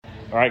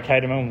All right,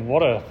 Kayden Milne,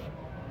 what a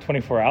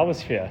 24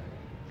 hours for you.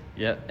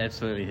 Yeah,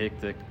 absolutely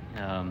hectic.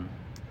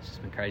 It's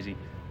just been crazy.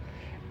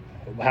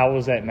 How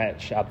was that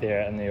match up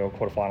there in the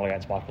quarterfinal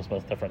against Michael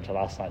Smith different to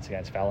last night's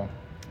against Fallon?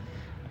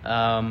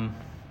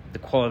 The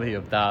quality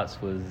of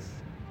darts was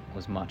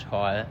much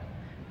higher,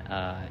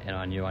 and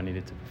I knew I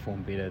needed to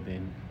perform better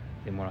than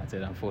what I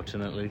did,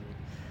 unfortunately.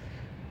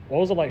 What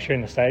was it like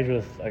sharing the stage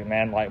with a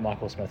man like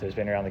Michael Smith, who's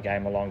been around the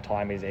game a long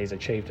time? He's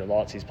achieved a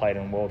lot. He's played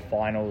in world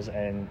finals,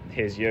 and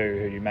here's you,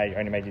 who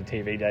only made your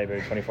TV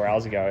debut 24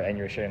 hours ago, and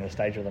you're sharing the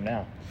stage with him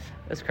now.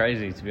 That's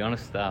crazy, to be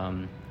honest.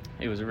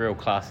 He was a real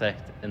class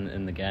act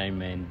in the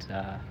game, and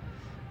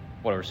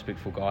what a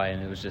respectful guy,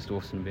 and it was just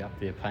awesome to be up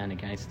there playing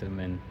against him.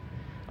 And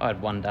I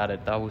had one dart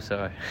at double,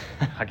 so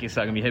I guess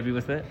I can be happy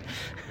with that.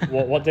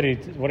 What did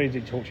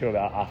he talk to you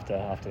about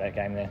after that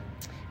game there?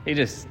 He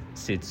just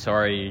said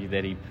sorry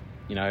that he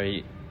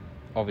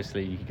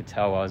obviously you could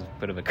tell I was a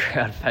bit of a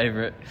crowd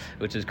favourite,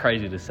 which is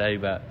crazy to say,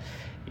 but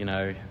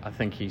I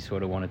think he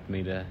sort of wanted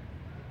me to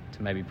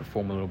maybe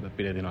perform a little bit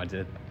better than I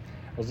did.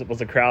 Was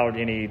the crowd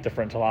any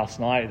different to last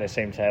night? They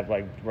seem to have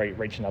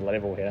reached another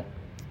level here.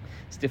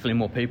 It's definitely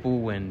more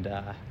people, and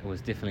it was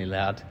definitely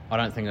loud. I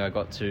don't think I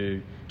got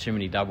to too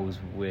many doubles,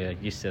 where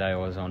yesterday I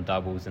was on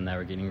doubles and they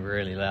were getting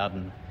really loud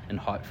and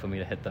hyped for me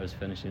to hit those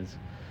finishes.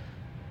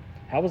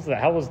 How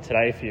was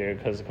today for you?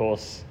 Because of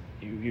course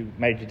you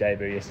made your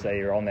debut yesterday,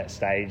 you were on that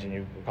stage, and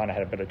you've kind of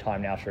had a bit of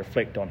time now to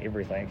reflect on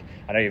everything.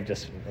 I know you've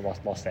just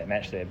lost that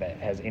match there, but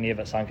has any of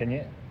it sunk in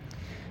yet?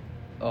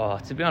 Oh,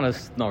 to be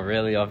honest, not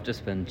really. I've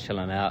just been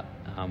chilling out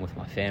with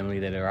my family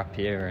that are up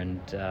here,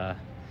 and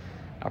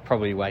I'll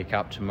probably wake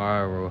up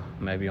tomorrow or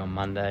maybe on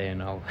Monday,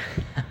 and I'll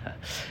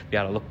be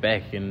able to look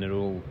back, and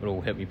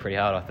it'll hit me pretty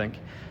hard, I think.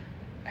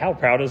 How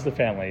proud is the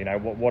family?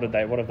 What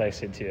have they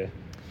said to you?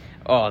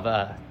 Oh,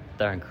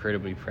 they're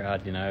incredibly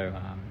proud.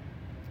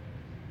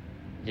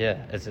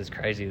 Yeah, it's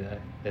crazy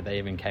that they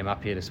even came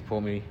up here to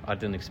support me. I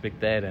didn't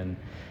expect that, and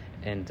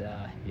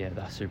yeah,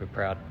 they're super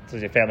proud. So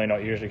does your family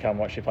not usually come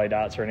watch you play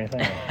darts or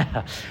anything?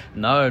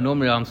 No,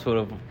 normally I'm sort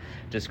of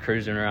just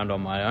cruising around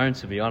on my own,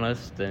 to be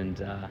honest, and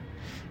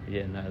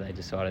they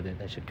decided that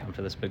they should come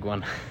to this big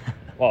one.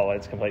 Well,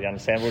 it's completely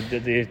understandable.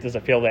 Does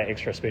it feel that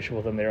extra special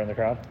with them there in the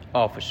crowd?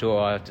 Oh, for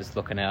sure. Just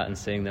looking out and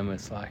seeing them,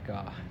 it's like,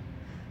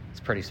 it's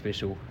pretty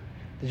special.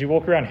 Did you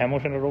walk around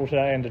Hamilton at all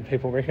today, and did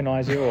people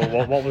recognise you,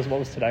 or what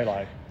was today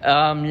like?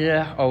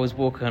 Yeah, I was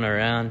walking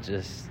around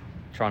just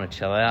trying to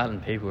chill out,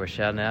 and people were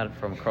shouting out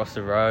from across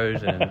the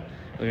road, and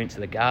we went to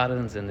the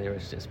gardens, and there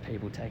was just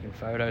people taking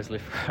photos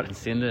left, right and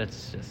centre.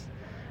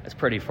 It's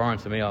pretty foreign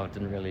to me. I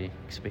didn't really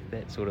expect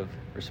that sort of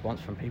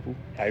response from people.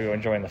 Are you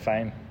enjoying the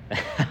fame?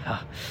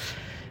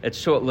 It's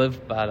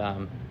short-lived,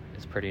 but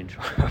it's pretty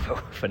enjoyable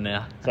for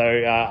now. So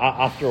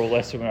after all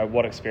this,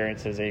 what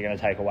experiences are you going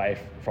to take away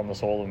from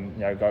this all, and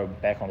go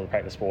back onto the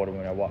practice board,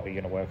 and what are you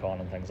going to work on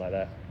and things like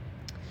that?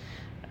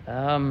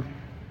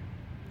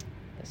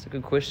 That's a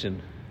good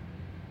question.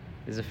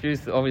 There's a few.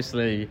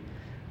 Obviously,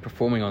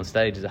 performing on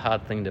stage is a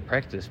hard thing to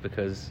practice,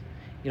 because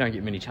you don't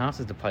get many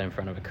chances to play in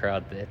front of a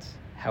crowd that's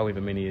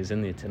however many is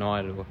in there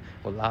tonight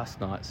or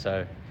last night.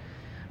 So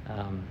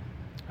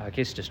I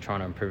guess just trying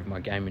to improve my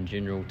game in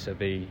general, to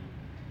be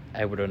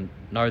able to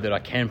know that I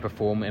can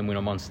perform, and when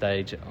I'm on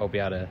stage I'll be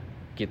able to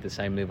get the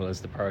same level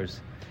as the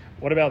pros.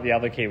 What about the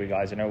other Kiwi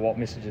guys? What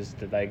messages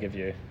did they give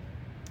you?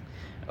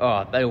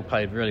 Oh, they all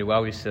played really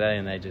well yesterday,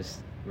 and they just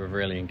were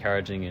really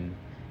encouraging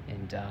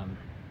and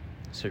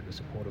super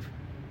supportive.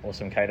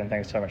 Awesome, Kayden.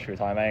 Thanks so much for your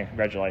time, mate.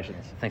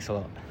 Congratulations. Thanks a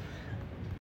lot.